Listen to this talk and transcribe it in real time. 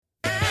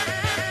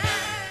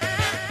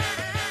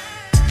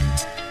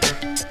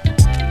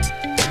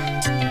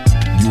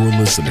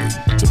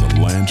listening to the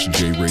Lance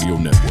J Radio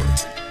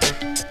Network.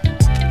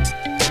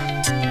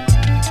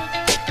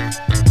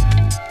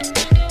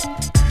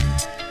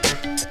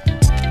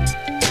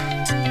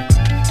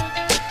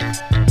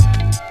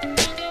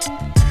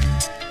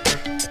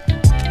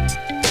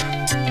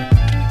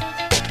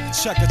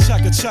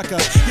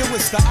 Chucker, yo,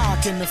 it's the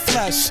ark in the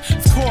flesh.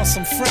 Of course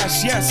I'm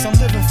fresh, yes, I'm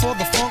living for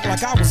the funk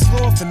like I was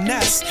Lord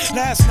Finesse.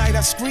 Last night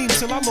I screamed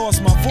till I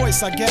lost my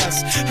voice, I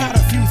guess. Had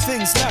a few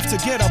things left to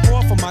get up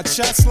off of my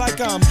chest,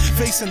 like I'm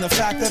facing the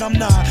fact that I'm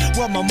not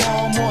what my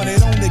mom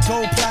wanted. Only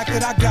gold plaque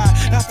that I got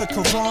after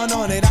Quran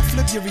on it. I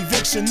flip your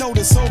eviction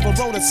notice over,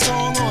 wrote a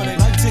song on it.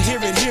 Like to hear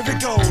it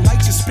go.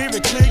 Light your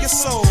spirit, clear your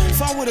soul. If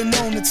I would've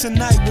known that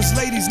tonight was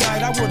ladies'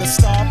 night, I would've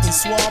stopped and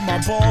swabbed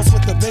my balls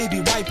with the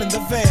baby wipe in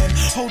the van.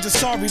 Hold your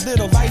sorry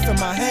little life in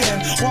my hand.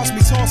 Watch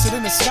me toss it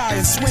in the sky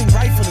and swing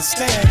right for the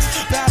stands.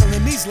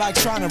 Battling these like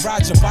trying to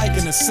ride your bike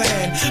in the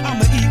sand.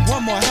 I'ma eat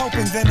one more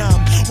helping, then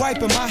I'm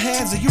wiping my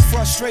hands of you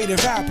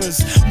frustrated rappers.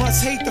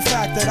 Must hate the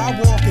fact that I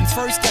walk in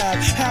first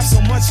have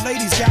so much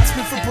ladies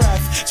gasping for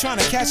breath,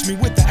 trying to catch me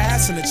with the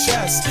ass in the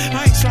chest.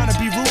 I ain't trying to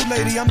be rude,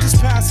 lady, I'm just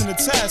passing the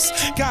test.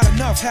 Got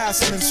enough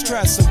hassle and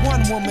stress of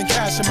one woman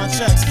cashing my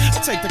checks.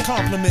 I take the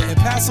compliment and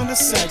pass on the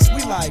sex.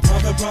 We like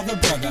brother,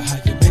 how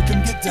you make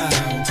them get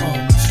down?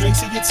 Come straight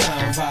to your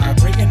town,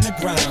 vibrating the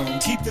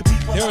ground. Keep the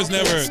people. There was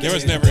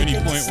never any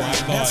point where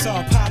I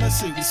thought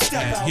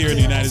that here in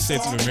the United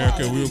States of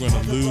America we were going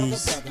to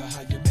lose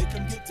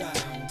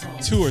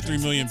 2 or 3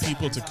 million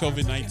people to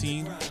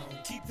COVID-19.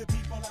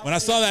 When I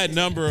saw that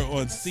number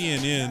on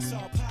CNN,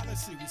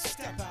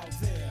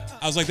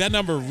 I was like, that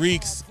number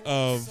reeks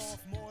of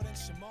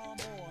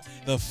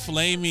the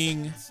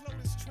flaming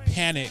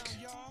panic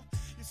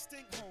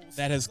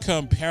that has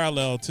come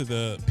parallel to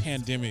the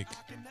pandemic.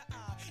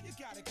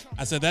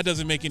 I said, that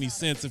doesn't make any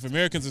sense. If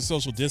Americans are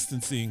social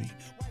distancing,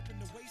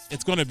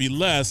 it's going to be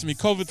less. I mean,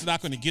 COVID's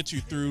not going to get you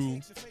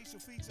through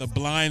the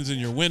blinds in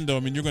your window. I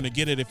mean, you're going to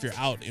get it if you're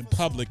out in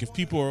public. If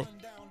people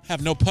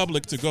have no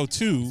public to go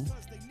to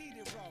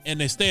and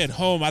they stay at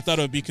home, I thought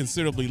it would be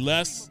considerably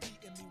less.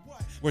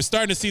 We're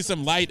starting to see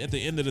some light at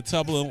the end of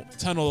the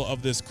tunnel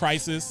of this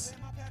crisis.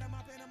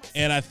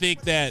 And I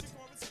think that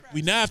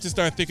we now have to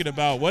start thinking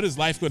about what is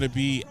life going to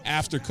be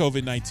after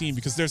COVID-19,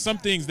 because there's some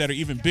things that are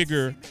even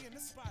bigger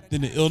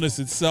than the illness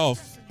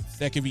itself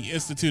that can be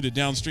instituted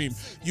downstream.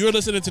 You're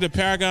listening to the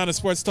Paragon of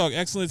Sports Talk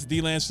Excellence,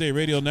 the Lance J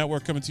Radio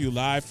Network, coming to you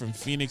live from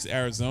Phoenix,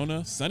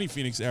 Arizona, sunny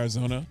Phoenix,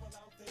 Arizona.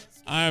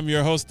 I am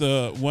your host,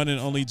 the one and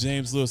only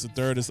James Lewis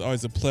III. It's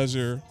always a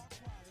pleasure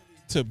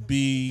to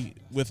be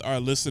with our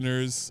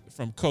listeners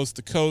from coast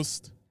to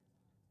coast,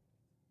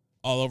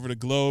 all over the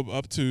globe,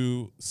 up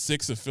to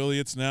 6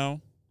 affiliates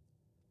now.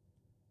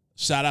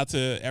 Shout out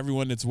to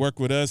everyone that's worked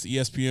with us,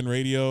 ESPN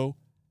Radio,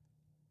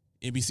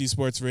 NBC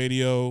Sports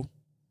Radio,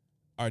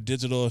 our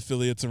digital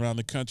affiliates around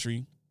the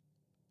country.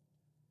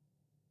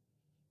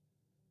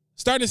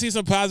 Starting to see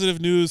some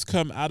positive news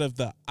come out of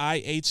the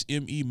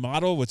IHME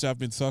model, which I've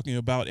been talking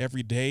about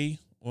every day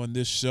on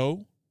this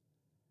show.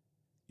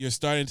 You're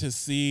starting to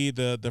see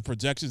the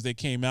projections that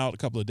came out a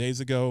couple of days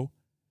ago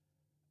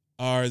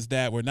is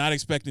that we're not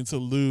expecting to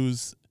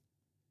lose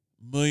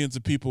millions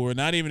of people. We're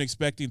not even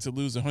expecting to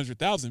lose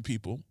 100,000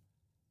 people.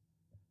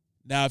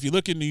 Now, if you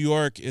look in New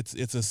York, it's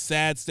a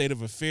sad state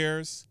of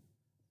affairs.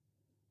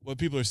 What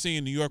people are seeing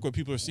in New York, what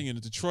people are seeing in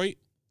Detroit,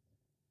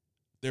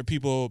 there are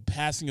people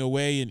passing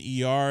away in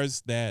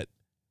ERs that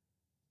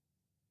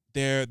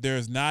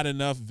there's not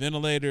enough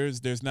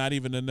ventilators. There's not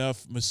even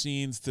enough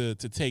machines to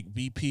take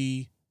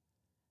BP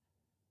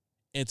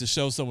and to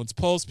show someone's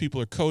pulse.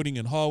 People are coding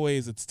in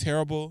hallways. It's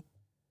terrible.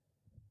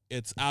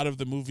 It's out of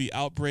the movie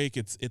Outbreak.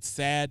 It's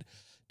sad.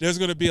 There's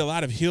going to be a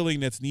lot of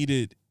healing that's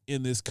needed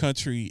in this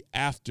country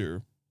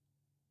after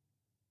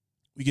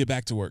we get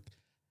back to work.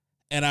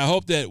 And I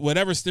hope that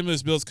whatever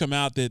stimulus bills come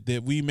out,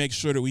 that we make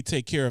sure that we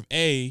take care of,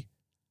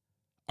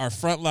 our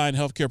frontline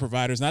healthcare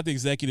providers, not the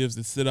executives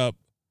that sit up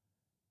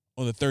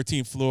on the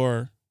 13th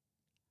floor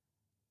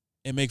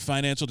and make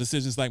financial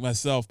decisions like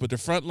myself, but the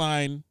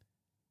frontline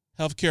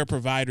healthcare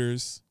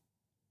providers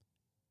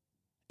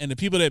and the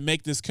people that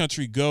make this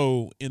country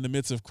go in the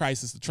midst of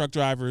crisis, the truck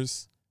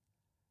drivers,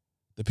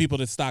 the people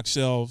that stock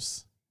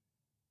shelves,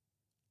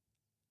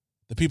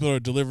 the people that are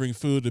delivering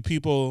food, the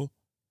people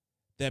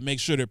that make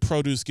sure that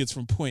produce gets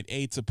from point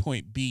A to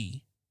point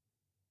B.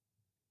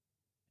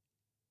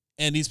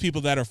 And these people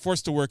that are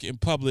forced to work in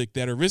public,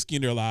 that are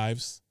risking their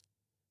lives,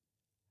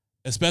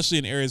 especially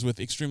in areas with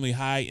extremely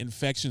high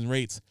infection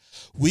rates,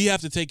 we have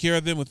to take care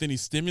of them with any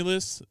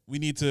stimulus. We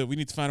need to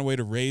find a way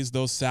to raise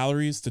those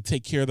salaries to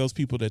take care of those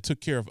people that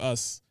took care of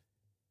us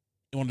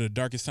in one of the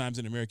darkest times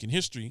in American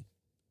history.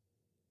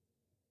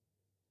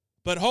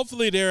 But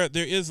hopefully there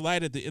is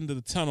light at the end of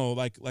the tunnel,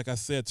 like I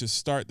said, to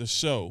start the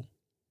show.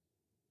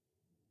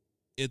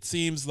 It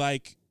seems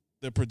like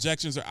the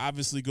projections are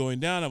obviously going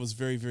down. That was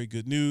very, very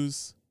good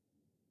news.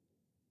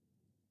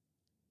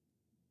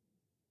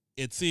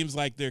 It seems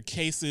like there are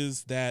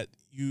cases that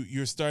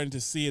you're starting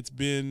to see. It's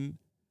been,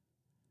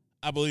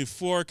 I believe,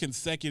 4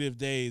 consecutive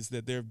days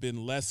that there have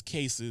been less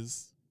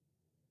cases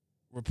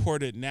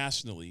reported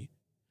nationally,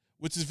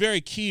 which is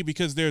very key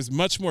because there's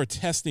much more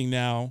testing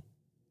now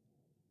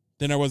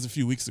than there was a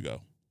few weeks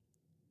ago.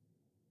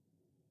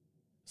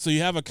 So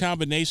you have a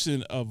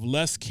combination of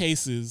less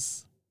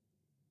cases,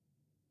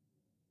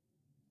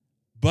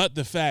 but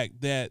the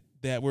fact that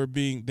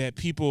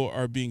people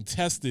are being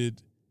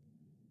tested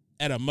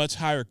at a much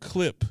higher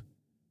clip,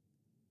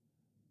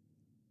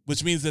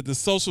 which means that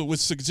which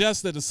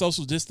suggests that the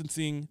social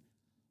distancing,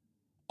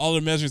 all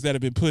the measures that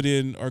have been put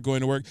in are going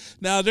to work.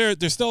 Now,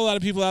 there's still a lot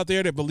of people out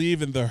there that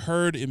believe in the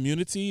herd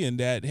immunity and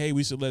that, hey,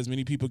 we should let as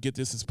many people get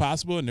this as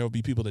possible and there will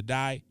be people that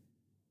die.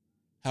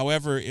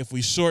 However, if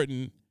we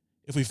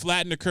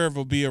flatten the curve,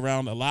 we'll be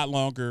around a lot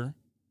longer.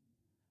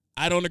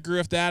 I don't agree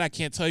with that. I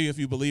can't tell you if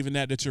you believe in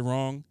that you're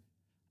wrong.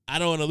 I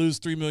don't want to lose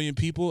 3 million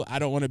people. I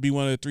don't want to be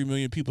one of the 3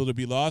 million people to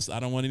be lost. I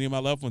don't want any of my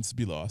loved ones to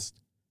be lost.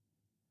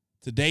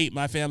 To date,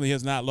 my family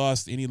has not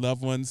lost any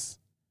loved ones.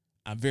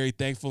 I'm very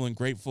thankful and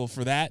grateful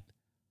for that.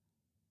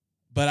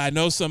 But I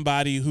know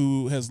somebody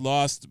who has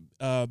lost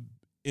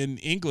in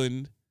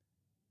England,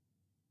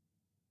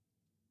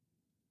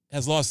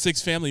 has lost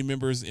 6 family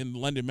members in the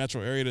London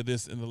metro area to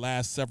this in the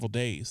last several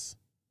days.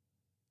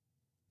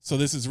 So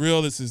this is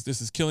real. This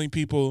is killing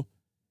people.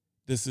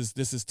 This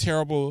is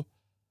terrible.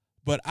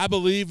 But I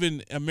believe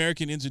in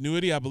American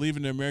ingenuity. I believe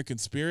in the American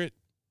spirit.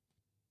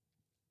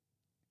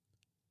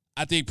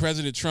 I think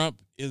President Trump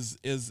is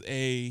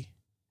a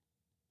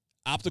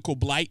optical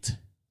blight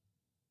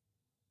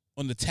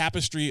on the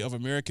tapestry of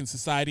American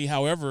society.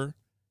 However,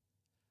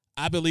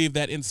 I believe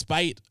that in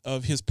spite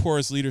of his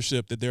porous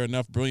leadership, that there are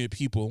enough brilliant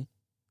people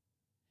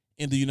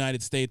in the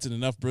United States and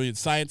enough brilliant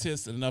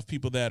scientists and enough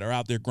people that are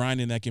out there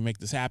grinding that can make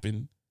this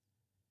happen.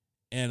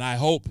 And I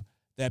hope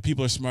that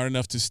people are smart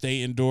enough to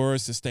stay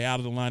indoors, to stay out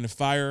of the line of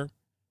fire.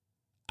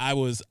 I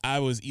was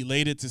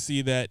elated to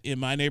see that in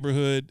my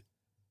neighborhood,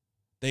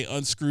 they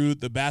unscrewed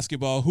the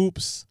basketball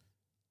hoops.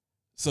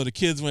 So the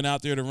kids went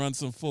out there to run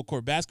some full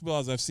court basketball,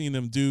 as I've seen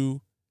them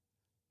do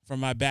from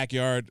my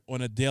backyard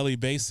on a daily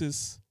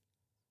basis.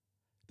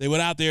 They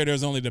went out there,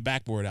 there's only the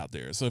backboard out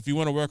there. So if you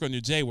want to work on your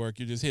J work,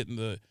 you're just hitting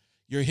the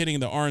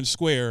orange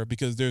square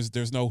because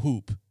there's no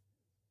hoop.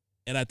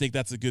 And I think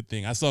that's a good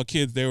thing. I saw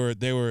kids, they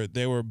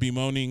were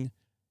bemoaning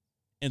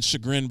and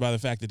chagrined by the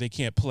fact that they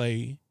can't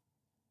play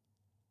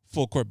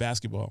full court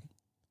basketball.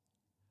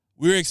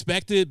 We're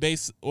expected,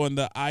 based on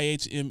the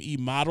IHME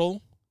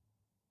model,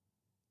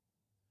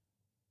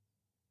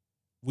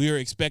 we are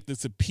expected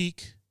to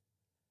peak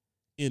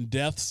in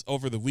deaths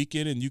over the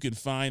weekend, and you can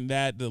find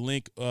the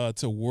link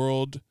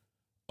to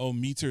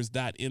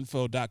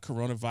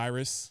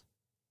worldometers.info.coronavirus.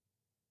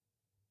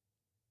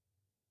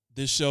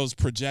 This shows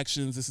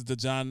projections. This is the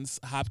Johns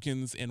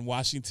Hopkins and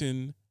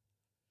Washington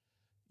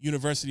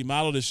University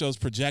model that shows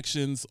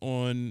projections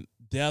on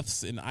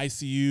deaths in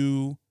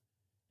ICU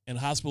and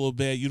hospital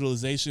bed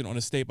utilization on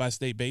a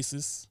state-by-state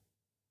basis.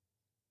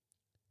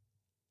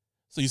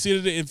 So you see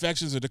that the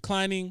infections are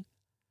declining.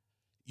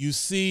 You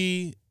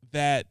see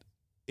that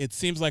it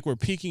seems like we're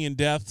peaking in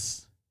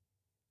deaths.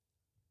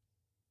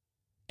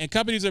 And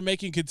companies are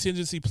making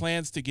contingency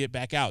plans to get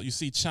back out. You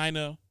see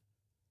China,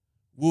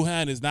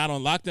 Wuhan is not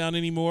on lockdown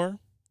anymore.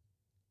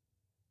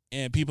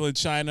 And people in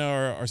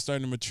China are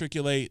starting to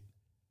matriculate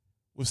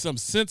with some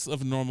sense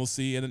of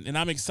normalcy. And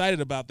I'm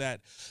excited about that.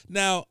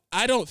 Now,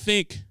 I don't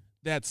think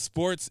that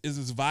sports is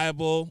as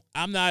viable.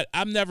 I'm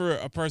never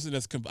a person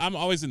I'm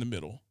always in the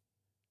middle.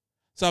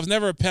 So I was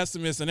never a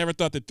pessimist. I never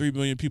thought that 3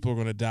 million people were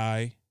going to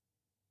die.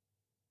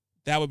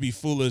 That would be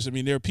foolish. I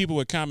mean, there are people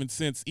with common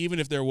sense, even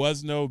if there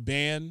was no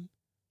ban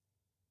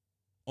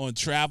on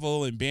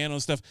travel and ban on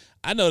stuff.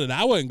 I know that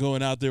I wasn't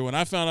going out there when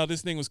I found out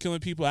this thing was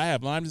killing people. I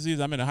have Lyme disease.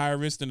 I'm in a higher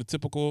risk than a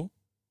typical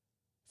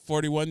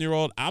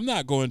 41-year-old. I'm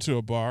not going to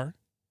a bar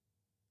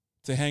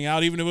to hang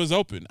out, even if it was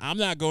open. I'm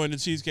not going to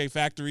Cheesecake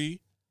Factory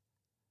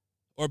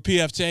or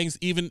P.F. Chang's,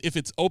 even if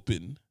it's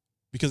open,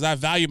 because I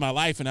value my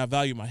life and I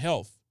value my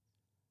health.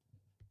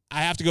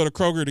 I have to go to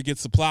Kroger to get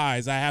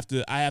supplies. I have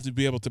to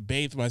be able to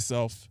bathe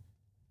myself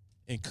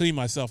and clean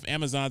myself.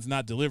 Amazon's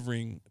not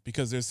delivering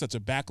because there's such a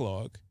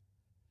backlog.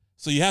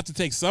 So you have to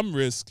take some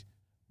risk,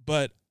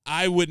 but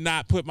I would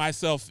not put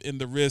myself in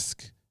the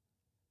risk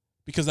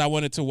because I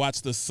wanted to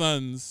watch the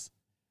Suns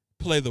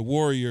play the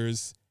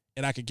Warriors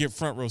and I could get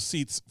front row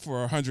seats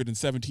for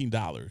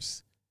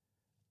 $117.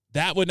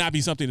 That would not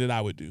be something that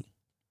I would do.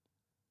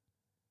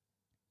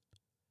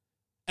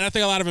 And I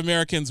think a lot of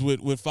Americans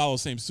would follow the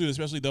same suit,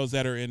 especially those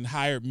that are in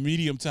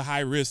medium to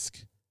high risk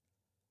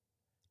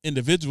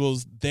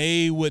individuals.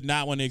 They would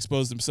not want to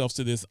expose themselves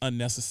to this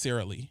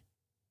unnecessarily.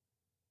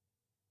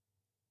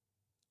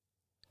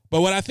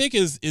 But what I think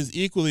is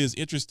equally as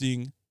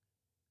interesting,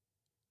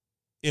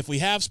 if we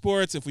have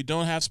sports, if we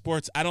don't have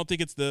sports, I don't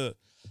think it's the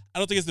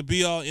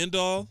be all end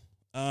all.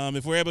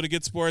 If we're able to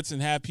get sports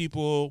and have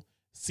people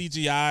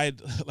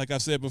CGI'd, like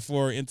I've said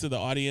before, into the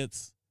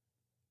audience,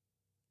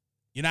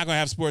 you're not going to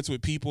have sports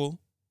with people.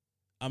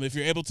 If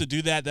you're able to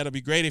do that, that'll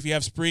be great. If you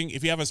have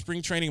a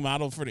spring training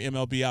model for the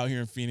MLB out here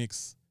in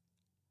Phoenix,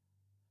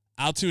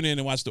 I'll tune in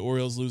and watch the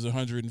Orioles lose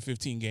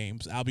 115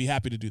 games. I'll be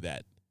happy to do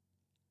that.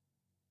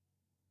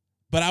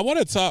 But I want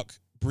to talk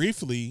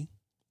briefly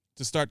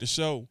to start the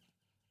show.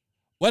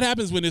 What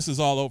happens when this is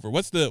all over?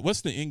 What's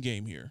the end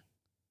game here?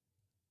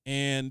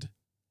 And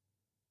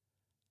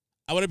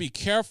I want to be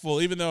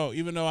careful, even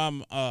though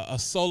I'm a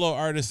solo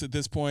artist at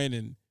this point,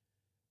 and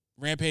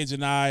Rampage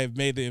and I have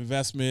made the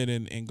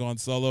investment and gone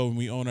solo, and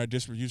we own our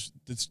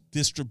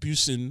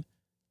distribution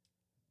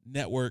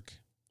network.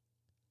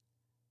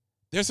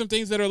 There's some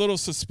things that are a little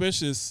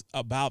suspicious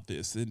about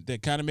this and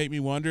that kind of make me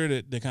wonder,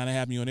 that kind of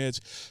have me on edge.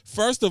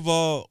 First of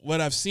all,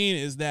 what I've seen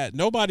is that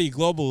nobody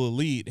global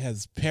elite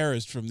has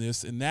perished from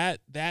this, and that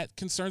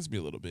concerns me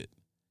a little bit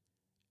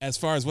as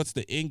far as what's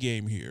the end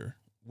game here.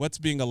 What's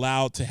being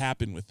allowed to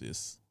happen with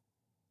this?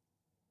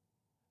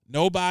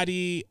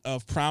 Nobody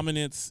of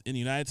prominence in the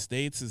United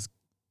States has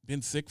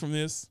been sick from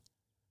this.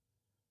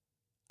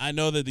 I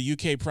know that the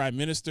UK Prime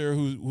Minister,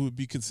 who would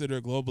be considered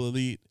a global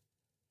elite,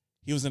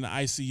 he was in the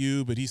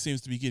ICU, but he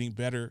seems to be getting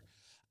better.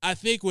 I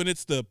think when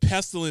it's the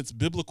pestilence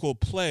biblical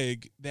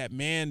plague that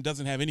man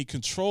doesn't have any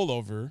control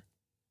over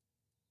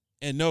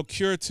and no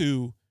cure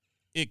to,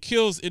 it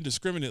kills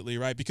indiscriminately,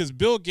 right? Because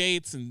Bill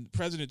Gates and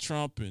President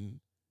Trump and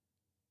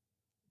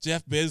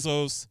Jeff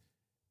Bezos,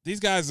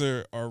 these guys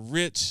are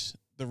rich.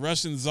 The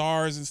Russian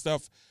czars and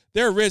stuff,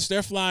 they're rich.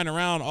 They're flying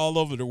around all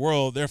over the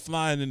world. They're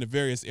flying into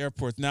various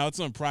airports. Now, it's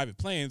on private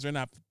planes. They're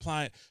not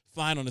flying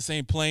on the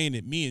same plane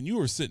that me and you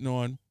were sitting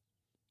on.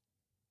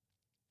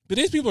 But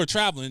these people are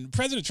traveling.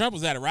 President Trump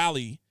was at a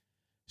rally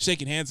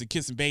shaking hands and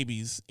kissing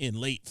babies in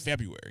late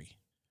February,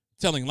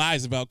 telling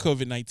lies about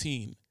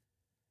COVID-19.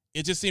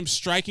 It just seems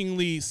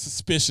strikingly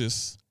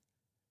suspicious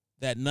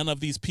that none of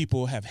these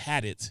people have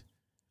had it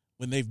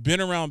when they've been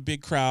around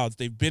big crowds,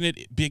 they've been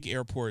at big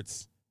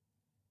airports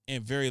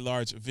and very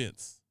large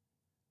events.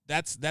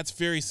 That's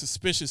very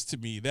suspicious to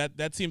me.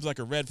 That seems like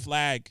a red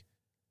flag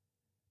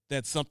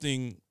that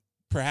something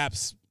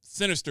perhaps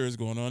sinister is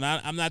going on.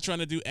 I'm not trying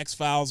to do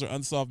X-Files or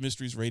Unsolved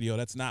Mysteries Radio.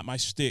 That's not my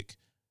shtick.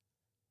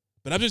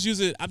 But I'm just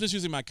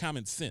using my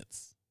common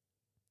sense.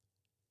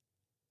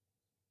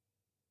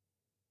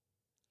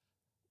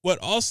 What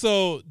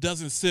also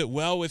doesn't sit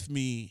well with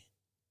me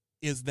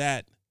is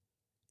that,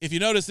 if you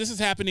notice, this is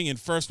happening in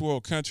first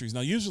world countries.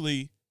 Now,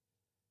 usually,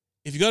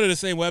 if you go to the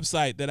same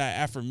website that I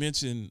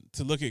aforementioned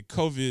to look at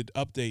COVID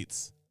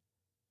updates,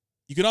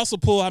 you can also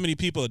pull how many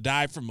people have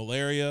died from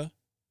malaria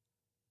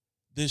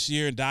this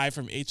year and died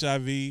from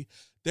HIV.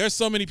 There's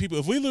so many people.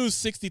 If we lose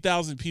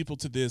 60,000 people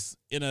to this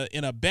in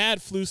a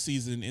bad flu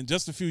season, and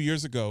just a few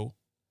years ago,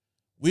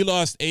 we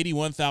lost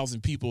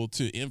 81,000 people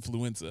to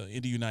influenza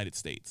in the United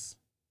States.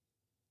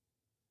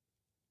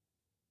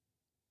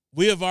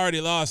 We have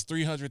already lost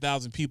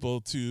 300,000 people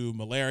to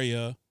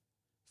malaria,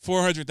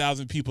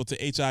 400,000 people to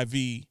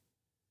HIV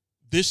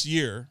this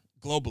year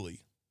globally.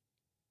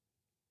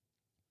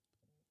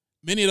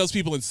 Many of those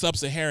people in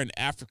sub-Saharan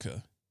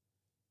Africa.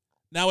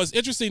 Now, what's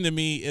interesting to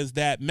me is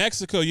that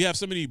Mexico, you have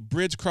so many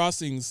bridge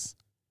crossings,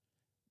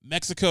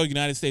 Mexico,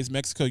 United States,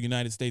 Mexico,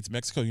 United States,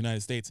 Mexico,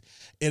 United States.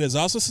 It is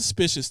also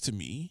suspicious to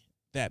me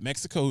that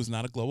Mexico, who's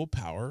not a global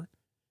power,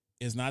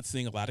 is not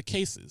seeing a lot of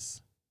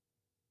cases.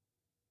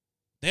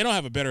 They don't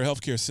have a better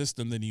healthcare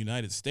system than the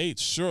United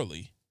States,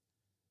 surely.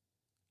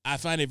 I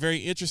find it very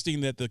interesting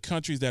that the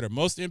countries that are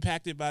most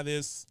impacted by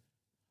this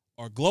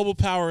are global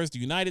powers, the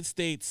United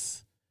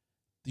States,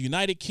 the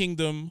United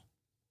Kingdom,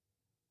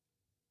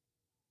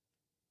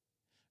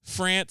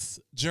 France,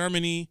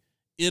 Germany,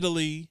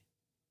 Italy,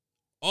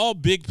 all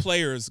big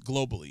players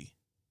globally.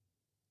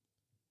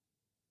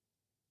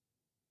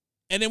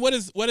 And then what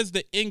is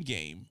the end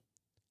game?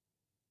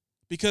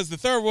 Because the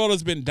third world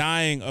has been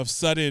dying of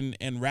sudden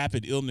and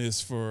rapid illness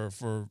for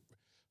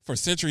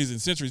centuries and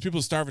centuries. People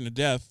are starving to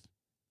death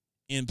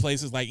in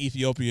places like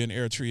Ethiopia and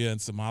Eritrea and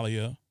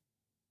Somalia.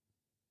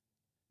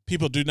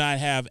 People do not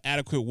have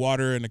adequate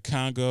water in the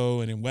Congo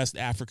and in West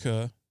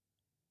Africa.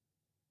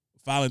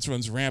 Violence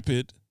runs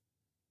rampant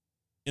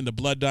in the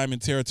Blood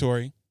Diamond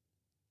territory.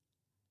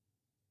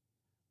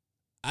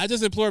 I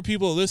just implore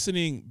people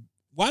listening,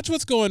 watch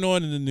what's going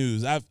on in the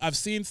news. I've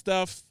seen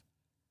stuff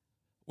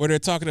where they're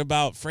talking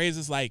about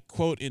phrases like,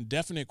 quote,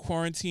 indefinite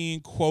quarantine,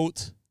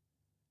 quote,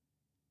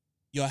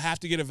 you'll have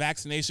to get a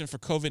vaccination for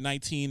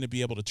COVID-19 to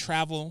be able to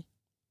travel.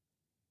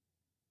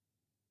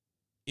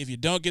 If you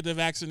don't get the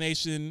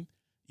vaccination,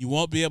 you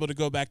won't be able to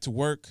go back to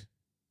work.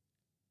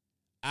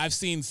 I've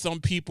seen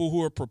some people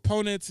who are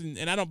proponents,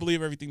 and I don't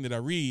believe everything that I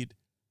read,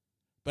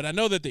 but I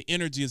know that the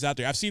energy is out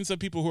there. I've seen some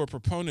people who are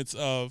proponents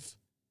of,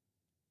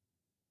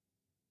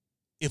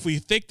 if we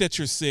think that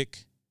you're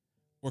sick,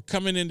 we're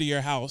coming into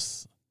your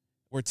house,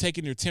 we're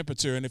taking your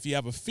temperature, and if you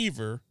have a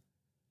fever,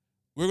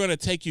 we're going to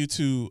take you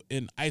to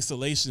an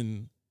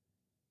isolation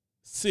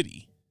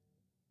city.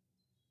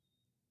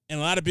 In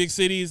a lot of big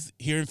cities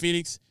here in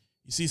Phoenix,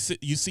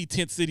 you see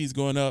tent cities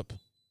going up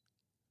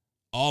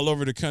all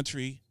over the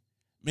country.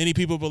 Many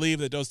people believe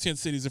that those tent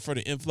cities are for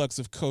the influx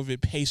of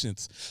COVID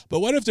patients. But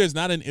what if there's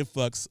not an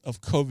influx of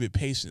COVID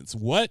patients?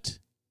 What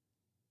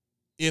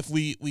if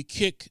we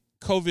kick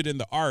COVID in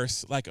the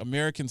arse like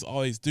Americans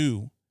always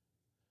do?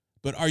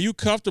 But are you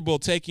comfortable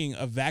taking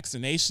a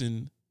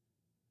vaccination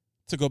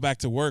to go back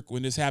to work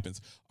when this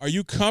happens? Are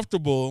you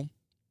comfortable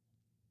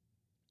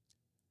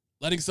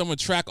letting someone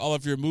track all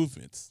of your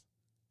movements?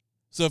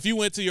 So if you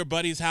went to your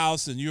buddy's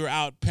house and you were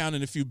out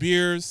pounding a few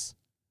beers,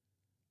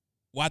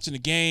 watching a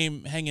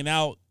game, hanging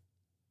out,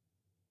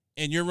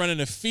 and you're running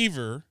a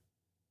fever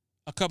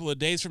a couple of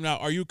days from now,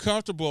 are you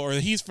comfortable, or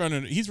he's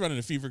running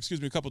a fever,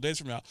 a couple of days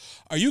from now,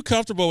 are you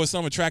comfortable with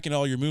someone tracking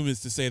all your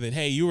movements to say that,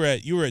 hey, you were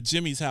at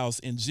Jimmy's house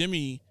and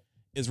Jimmy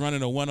is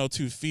running a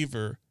 102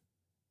 fever.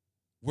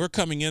 We're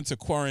coming in to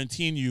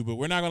quarantine you, but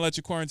we're not going to let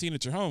you quarantine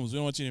at your homes. We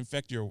don't want you to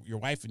infect your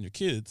wife and your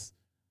kids.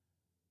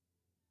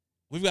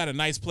 We've got a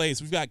nice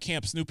place. We've got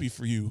Camp Snoopy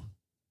for you.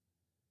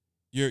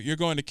 You're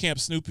going to Camp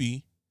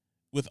Snoopy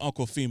with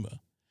Uncle FEMA.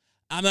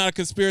 I'm not a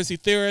conspiracy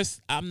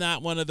theorist. I'm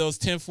not one of those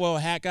tinfoil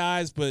hat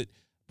guys, but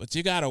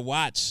you got to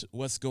watch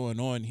what's going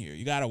on here.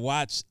 You got to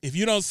watch. If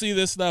you don't see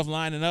this stuff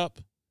lining up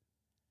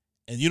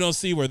and you don't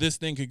see where this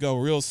thing could go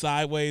real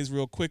sideways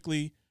real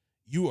quickly,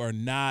 you are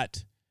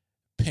not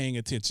paying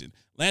attention.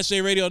 Lance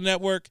J Radio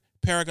Network,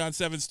 Paragon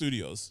 7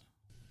 Studios.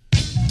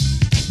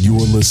 You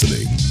are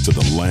listening to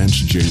the Lance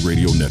J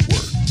Radio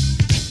Network.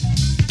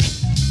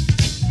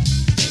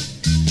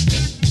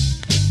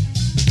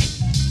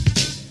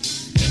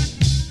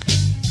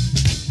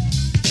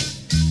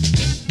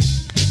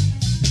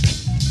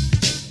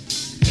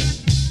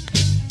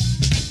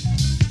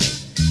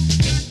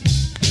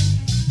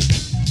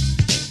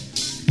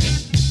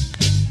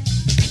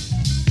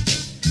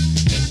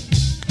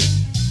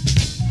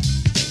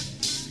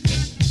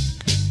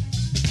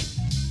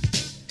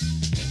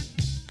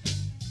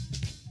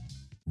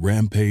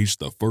 Rampage,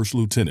 the first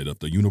lieutenant of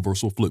the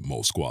Universal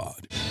Flipmo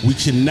Squad. We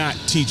cannot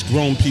teach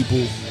grown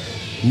people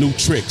new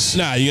tricks.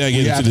 Nah, you gotta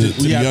get into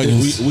the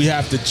youngins. We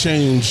have to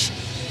change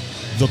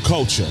the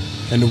culture,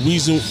 and the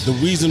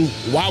reason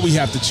why we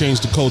have to change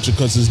the culture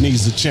because it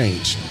needs to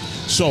change.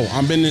 So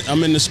I'm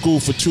in the school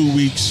for 2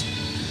 weeks.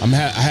 I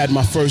had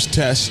my first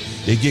test.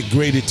 They get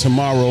graded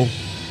tomorrow.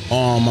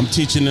 I'm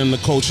teaching them the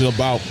culture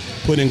about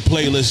putting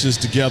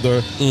playlists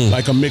together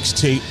like a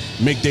mixtape,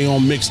 make their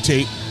own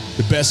mixtape.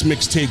 The best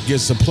mixtape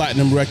gets a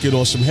platinum record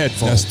or some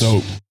headphones. That's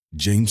dope.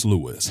 James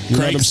Lewis. You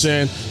know what I'm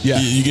saying? Yeah.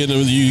 You get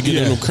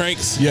them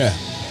cranks? Yeah.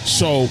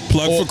 So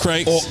plug for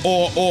cranks.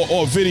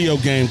 Or video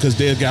game, because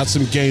they got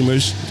some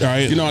gamers. All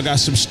right. You know, I got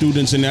some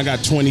students and I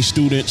got 20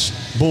 students.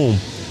 Boom.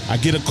 I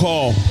get a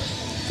call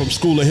from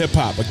School of Hip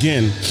Hop.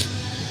 Again,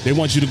 they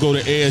want you to go to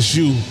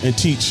ASU and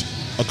teach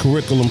a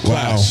curriculum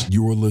class.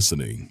 You are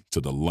listening to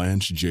the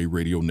Lance J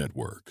Radio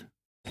Network.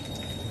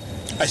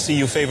 I see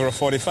you favor a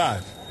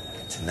 45.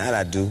 Tonight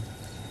I do.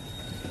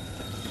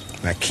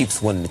 And I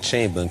keeps one in the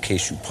chamber in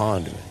case you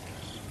ponder it.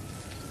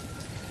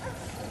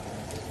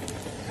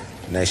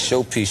 Nice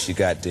showpiece you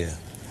got there.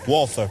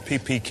 Walther,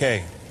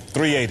 PPK,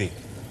 380,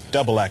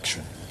 double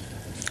action.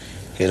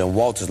 Hit them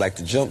Walters like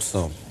to jump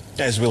some.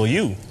 As will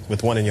you,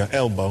 with one in your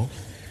elbow.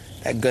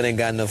 That gun ain't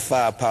got enough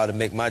firepower to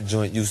make my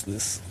joint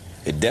useless.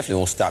 It definitely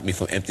won't stop me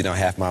from emptying out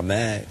half my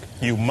mag.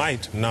 You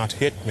might not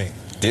hit me.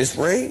 This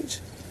range?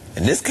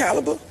 And this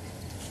caliber?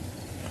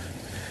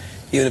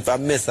 Even if I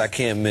miss, I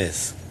can't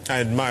miss.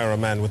 I admire a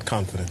man with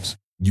confidence.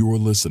 You are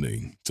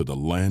listening to the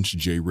Lance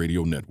J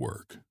Radio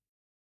Network.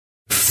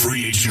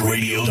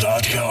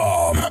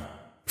 FreeAgentRadio.com.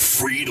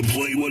 Free to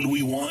play what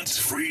we want,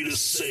 free to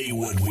say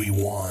what we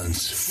want.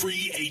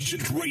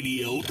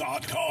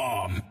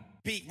 FreeAgentRadio.com.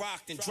 Beat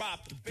rocked and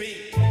dropped the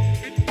beat.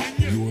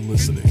 You are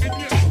listening to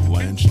the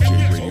Lance J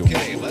Radio Network.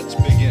 Okay, let's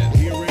begin.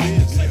 Here it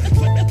is.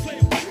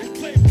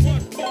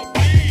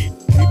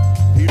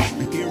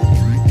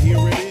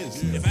 Here it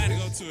is. If I had to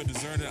go to a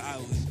deserted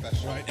island,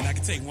 and I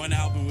could take one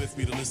album with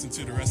me to listen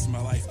to the rest of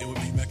my life, it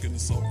would be Mecca and the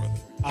Soul Brother.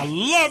 I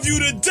love you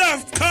to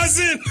death,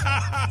 cousin!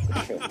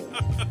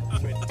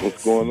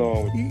 What's going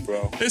on with you,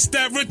 bro? It's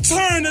that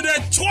return to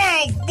that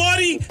 12,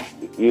 buddy!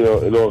 You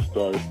know, it all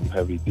started from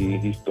Heavy D.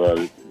 He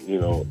started,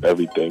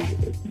 everything.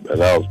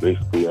 And I was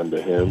basically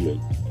under him.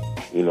 And,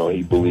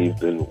 he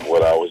believed in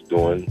what I was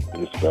doing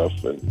and stuff.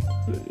 And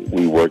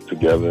we worked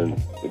together and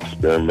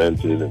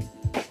experimented and,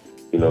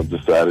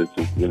 decided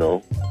to,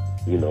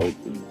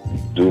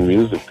 do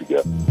music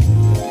together.